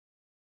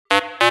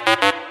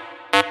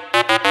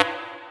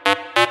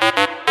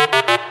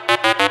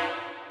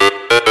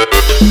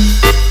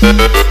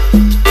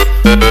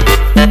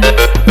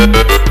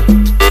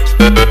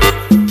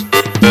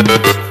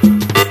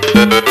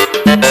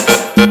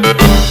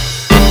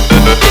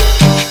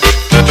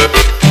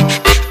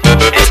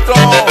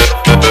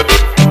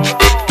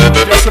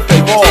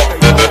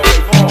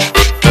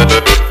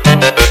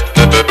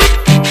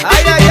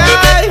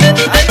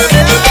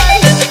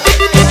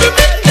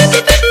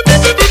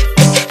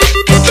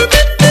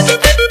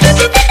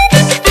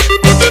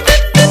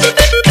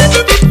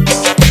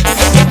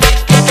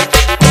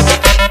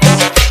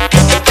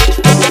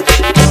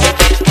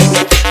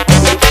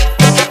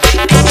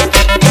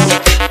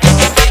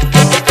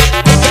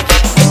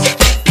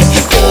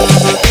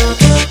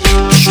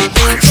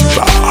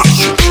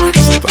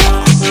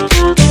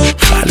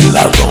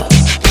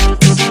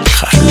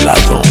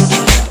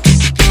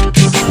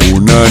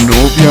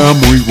novia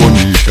muy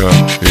bonita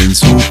en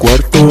su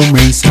cuarto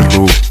me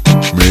encerró.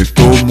 Me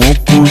tomó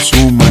con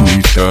su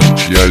manita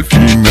y al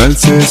final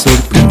se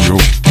sorprendió.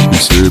 Y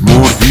se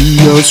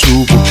mordía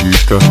su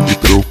boquita y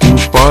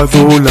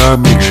preocupado la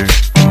miré.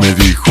 Me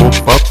dijo: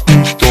 papi,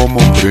 tomo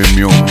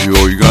premio, y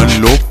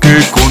oigan lo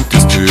que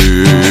contesté.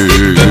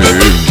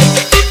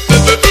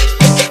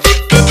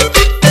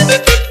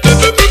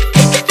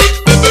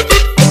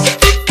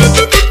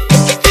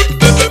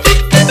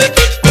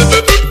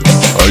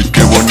 Ay,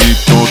 qué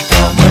bonito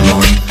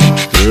tamalón,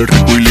 qué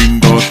rico y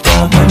lindo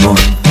tamalón.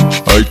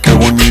 Ay, qué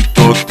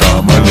bonito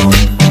tamalón,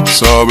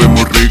 sabe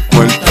muy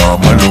rico el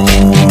tamalón.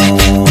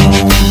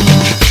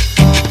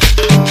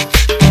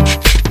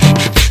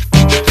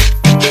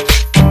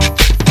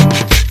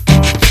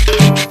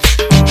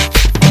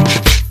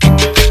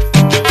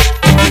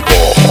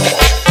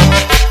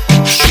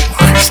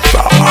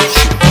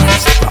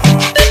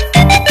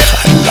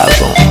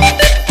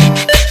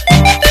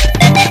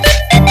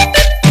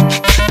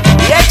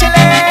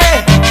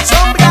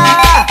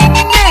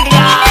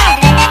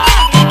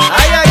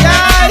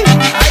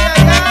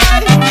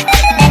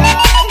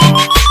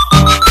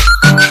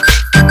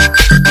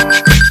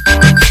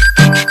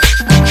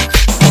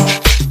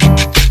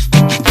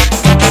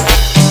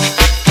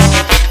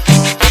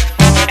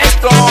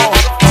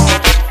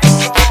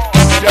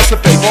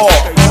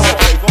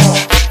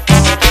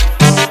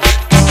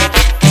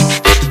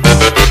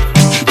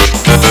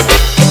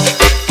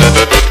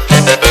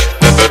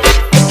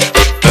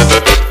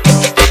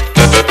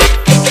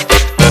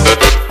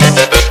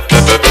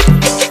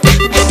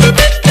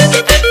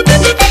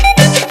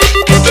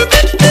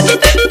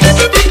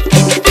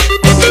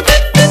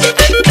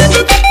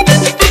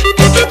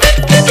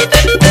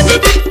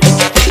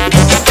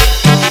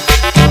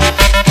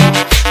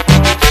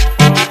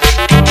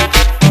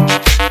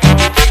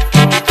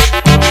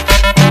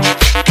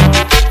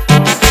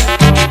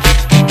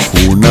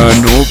 Una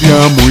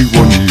novia muy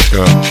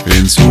bonita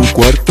en su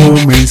cuarto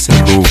me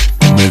encerró.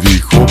 Me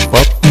dijo: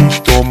 papi,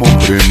 tomo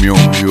premio,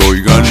 y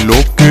oigan lo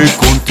que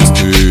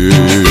contesté.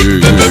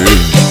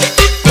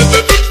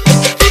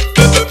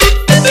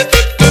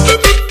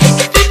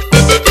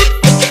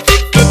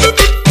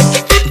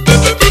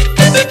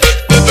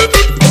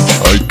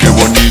 Ay, qué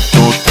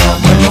bonito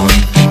tamalón,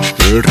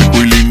 qué rico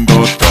y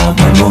lindo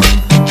tamalón.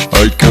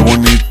 Ay, qué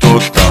bonito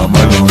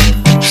tamalón,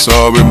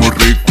 sabe muy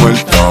rico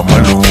el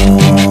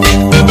tamalón.